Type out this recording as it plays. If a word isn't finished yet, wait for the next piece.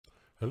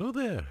Hello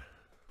there.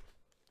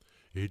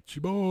 It's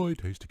your boy,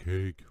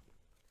 TASTYKAKE.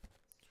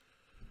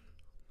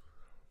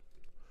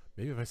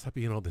 Maybe if I stop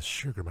eating all this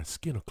sugar, my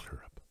skin will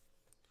clear up.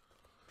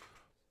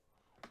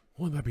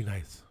 Wouldn't that be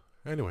nice?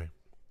 Anyway.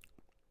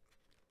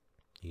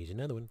 Here's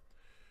another one.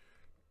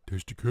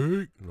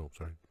 TASTYKAKE. No,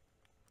 sorry.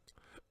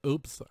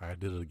 Oops, I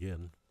did it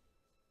again.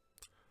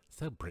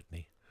 So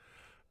Brittany.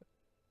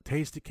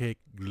 TASTYKAKE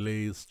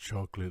glazed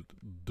chocolate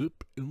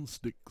Dipp'n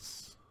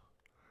sticks.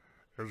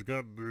 It's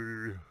got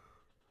the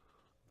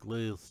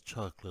glazed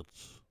chocolate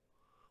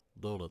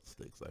donut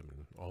sticks. I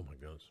mean, oh my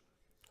gosh.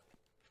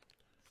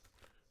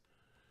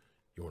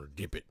 You want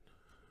to dip it?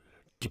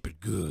 Dip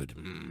it good.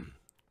 And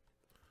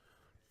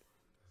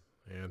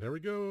there we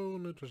go.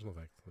 Nutritional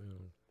facts.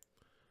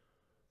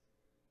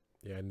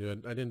 Yeah, I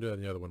didn't do that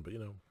in the other one, but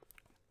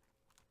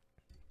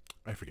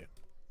I forget.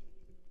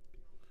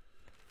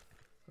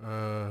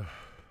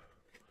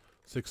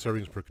 6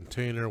 servings per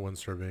container, 1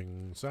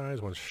 serving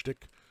size, 1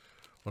 stick,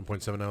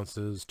 1.7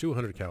 ounces,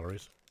 200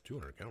 calories.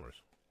 200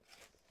 calories.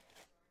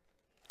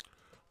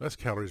 Less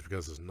calories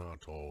because it's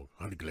not all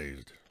honey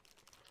glazed.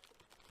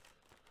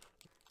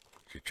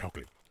 It's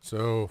chocolate.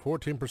 So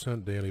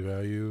 14% daily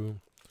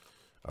value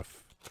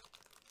of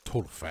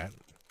total fat,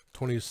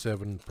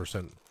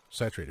 27%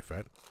 saturated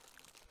fat,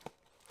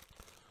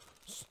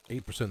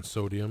 8%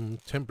 sodium,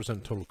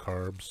 10% total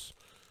carbs,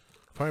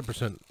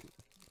 5%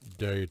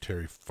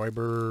 dietary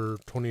fiber,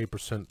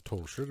 28%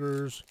 total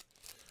sugars,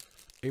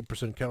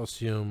 8%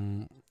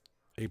 calcium,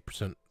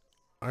 8%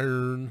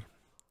 iron,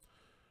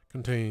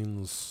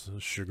 contains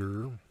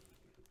sugar,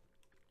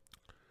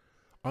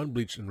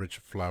 unbleached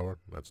enriched flour,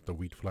 that's the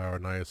wheat flour,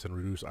 niacin,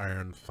 reduced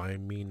iron,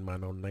 thymine,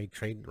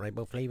 mononitrate,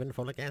 riboflavin,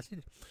 folic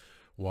acid,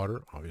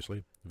 water,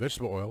 obviously,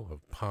 vegetable oil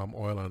of palm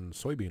oil and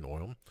soybean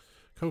oil,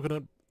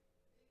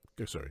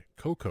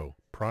 cocoa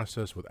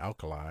processed with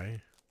alkali,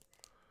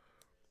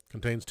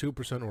 contains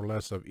 2% or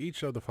less of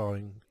each of the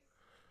following: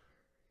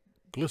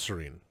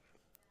 glycerine,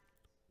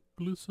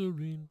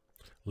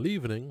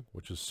 leavening,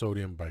 which is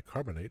sodium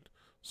bicarbonate,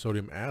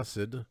 sodium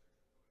acid,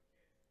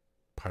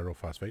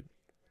 pyrophosphate,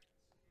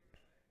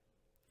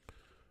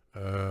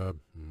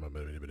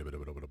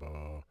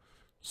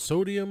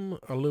 sodium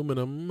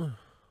aluminum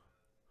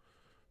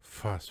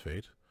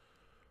phosphate,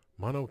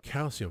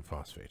 monocalcium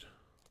phosphate.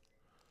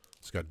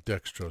 It's got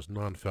dextrose,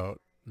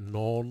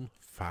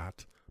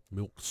 non-fat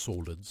milk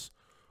solids,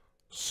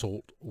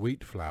 salt,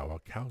 wheat flour,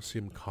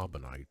 calcium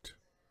carbonate,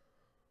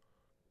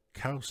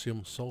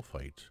 calcium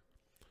sulfate,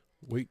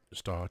 wheat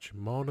starch,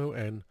 mono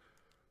and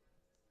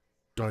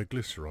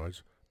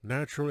diglycerides,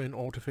 natural and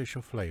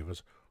artificial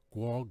flavors,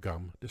 guar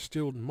gum,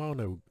 distilled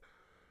monoglycerides,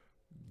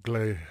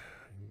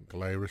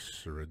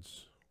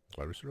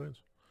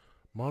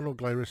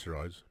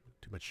 monoglycerides,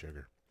 too much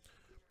sugar.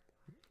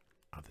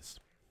 Others.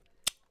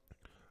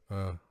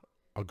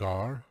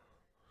 Agar,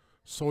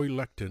 soy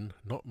lectin,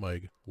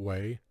 nutmeg,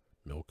 whey,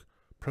 milk,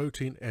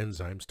 protein,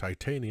 enzymes,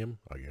 titanium,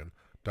 again,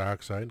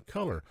 dioxide,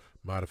 color,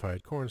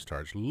 modified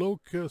cornstarch,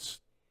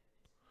 locust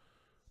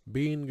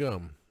bean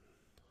gum.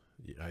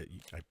 I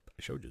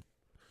showed you.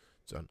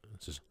 It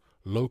says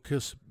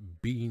locust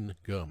bean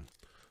gum.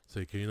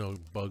 So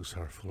bugs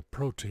are full of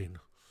protein.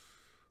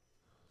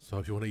 So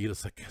if you want to eat a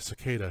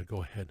cicada,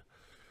 go ahead.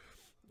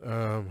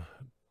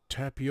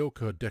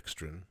 Tapioca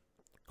dextrin,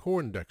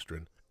 corn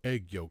dextrin,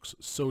 egg yolks,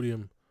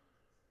 sodium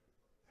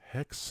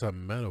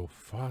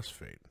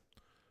hexamenophosphate,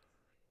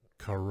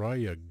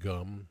 caraya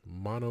gum,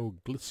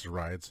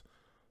 monoglycerides,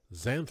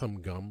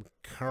 xanthan gum,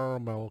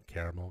 caramel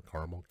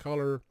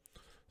color,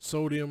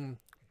 sodium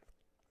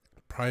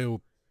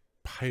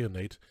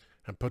propionate,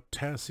 and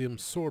potassium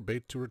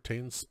sorbate to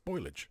retain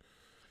spoilage.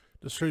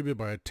 Distributed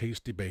by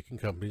Tasty Baking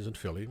Companies in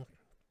Philly.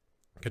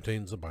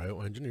 Contains a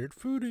bioengineered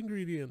food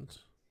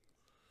ingredient.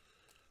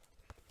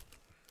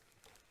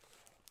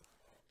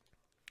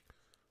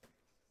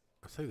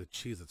 I'll save the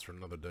Cheez-Its for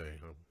another day.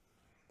 I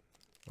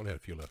only had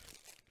a few left.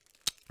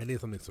 I need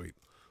something sweet.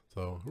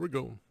 So here we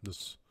go.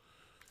 This,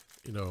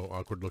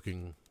 awkward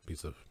looking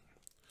piece of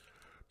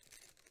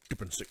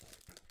Dipp'n stick.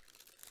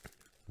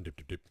 Dip,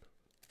 dip, dip.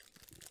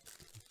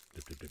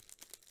 Dip, dip, dip.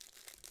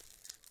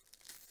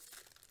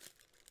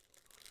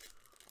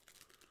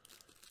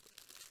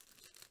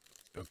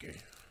 Okay.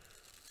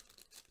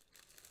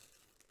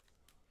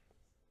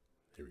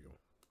 Here we go.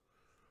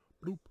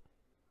 Bloop.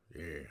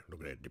 Yeah,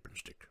 look at that Dipp'n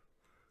stick.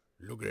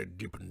 Look at that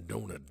Dipp'n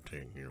donut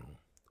thing,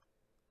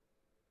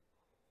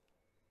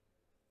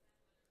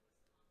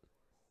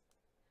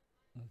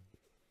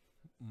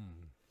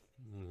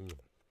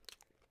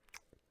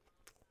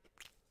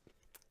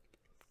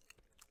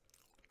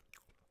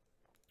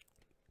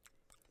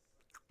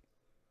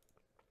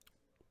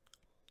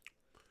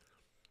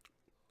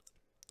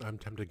 I'm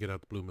tempted to get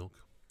out the blue milk.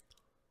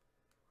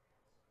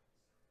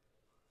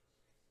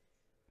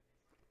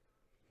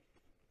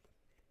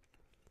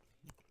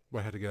 But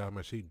I had to get out of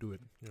my seat, do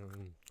it.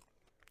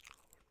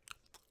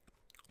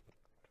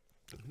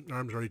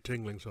 Arms already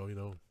tingling, so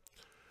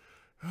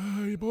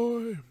Hey,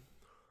 boy.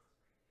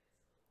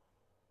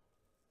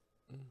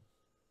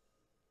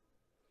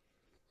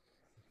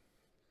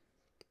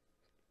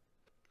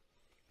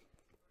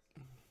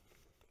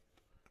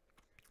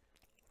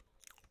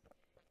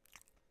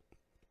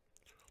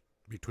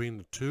 between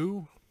the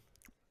two,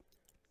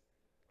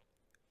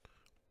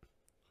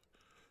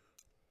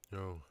 you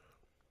know,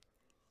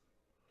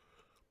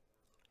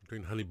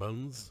 between honey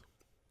buns,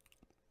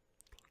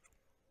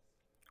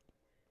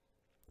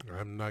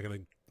 I'm not gonna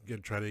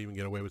try to even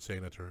get away with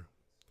saying that to her.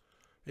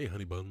 Hey,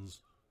 honey buns,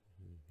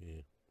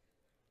 yeah,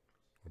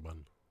 or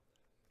bun.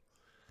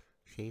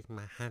 She's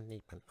my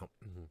honey bun.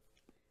 Oh,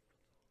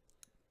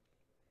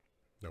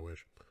 I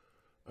wish.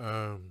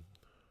 Oh,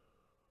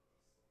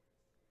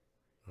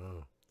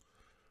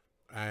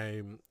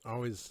 I'm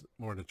always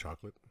more into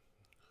chocolate.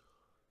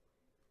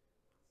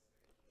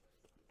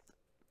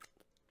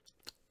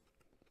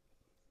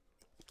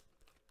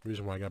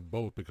 Reason why I got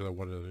both, because I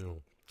wanted to, you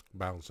know,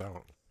 balance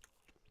out.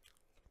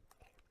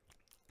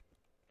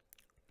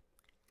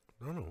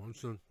 I don't know.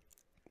 It's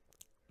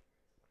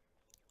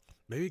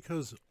maybe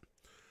because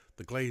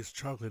the glazed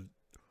chocolate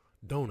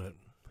donut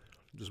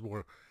just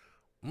more.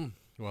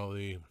 Well,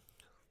 I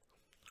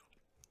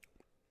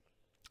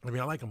mean,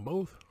 I like them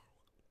both.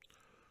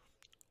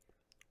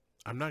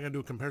 I'm not gonna do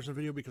a comparison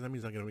video because that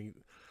means I'm gonna be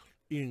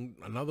eating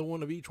another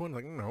one of each one.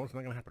 Like, no, it's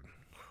not gonna happen.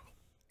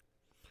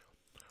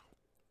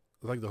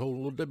 It's like the whole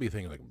Little Debbie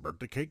thing, like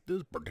birthday cake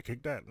this, birthday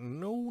cake that.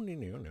 No.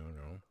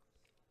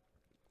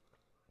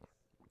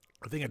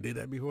 I think I did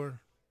that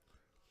before.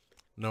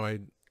 No,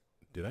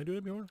 did I do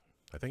it before?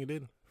 I think I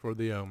did for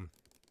the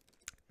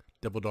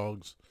Devil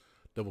Dogs,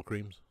 Devil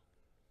Creams.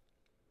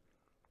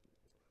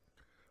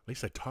 At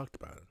least I talked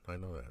about it. I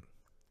know that.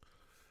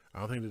 I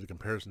don't think I did a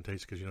comparison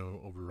taste because, you know,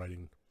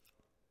 overriding,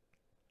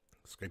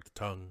 scrape the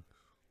tongue.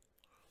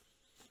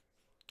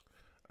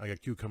 I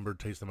got cucumber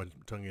taste on my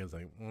tongue again. It's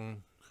like,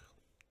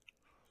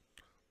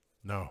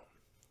 no.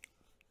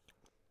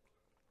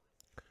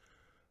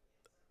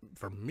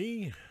 For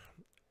me,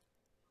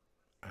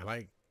 I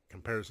like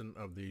comparison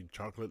of the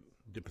chocolate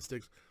Dipp'n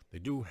sticks.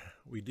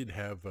 We did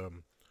have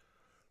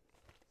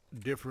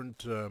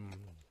different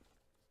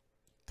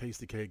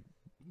TASTYKAKE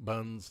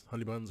buns,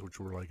 honey buns, which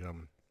were like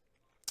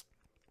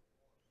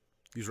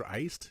these were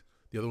iced.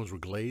 The other ones were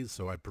glazed,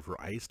 so I prefer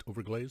iced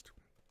over glazed.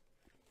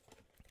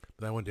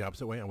 But I went the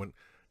opposite way. I went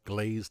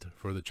glazed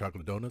for the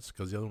chocolate donuts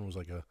because the other one was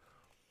like a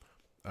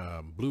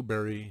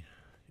blueberry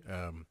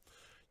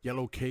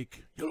yellow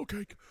cake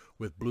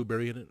with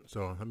blueberry in it.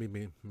 So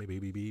maybe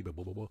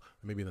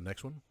the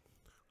next one.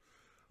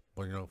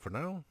 But you know, for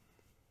now,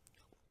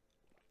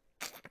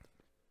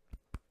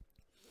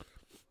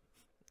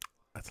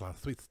 that's a lot of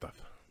sweet stuff.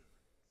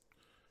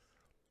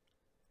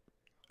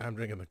 I'm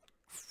drinking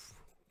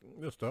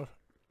this stuff.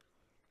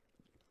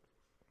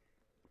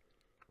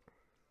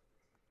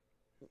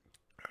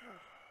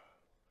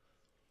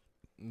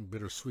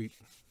 Bittersweet.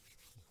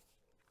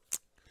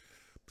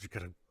 But you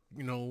gotta,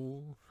 you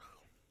know.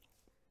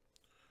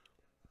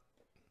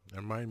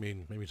 Never mind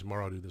me. Maybe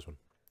tomorrow I'll do this one.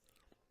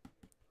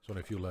 There's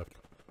only a few left.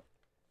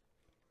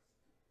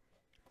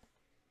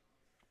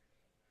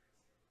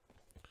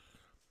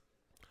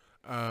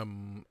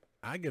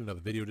 I get another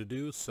video to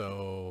do,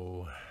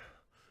 so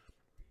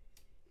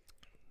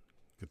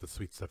get the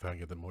sweet stuff out and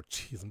get the more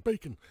cheese and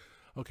bacon.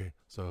 Okay,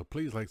 so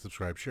please like,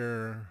 subscribe,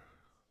 share,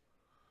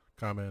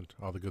 comment,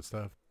 all the good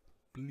stuff,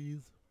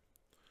 please.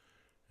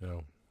 You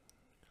know,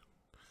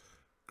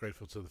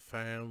 grateful to the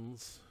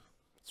fans,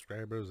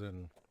 subscribers,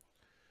 and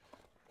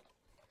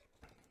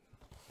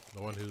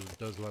the one who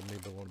does love me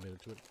but won't admit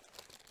it to it.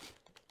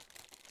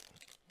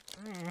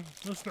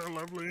 That's not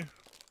lovely.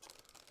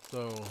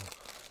 So,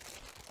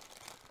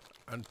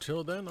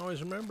 until then,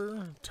 always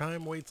remember,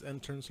 time waits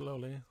and turns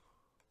slowly.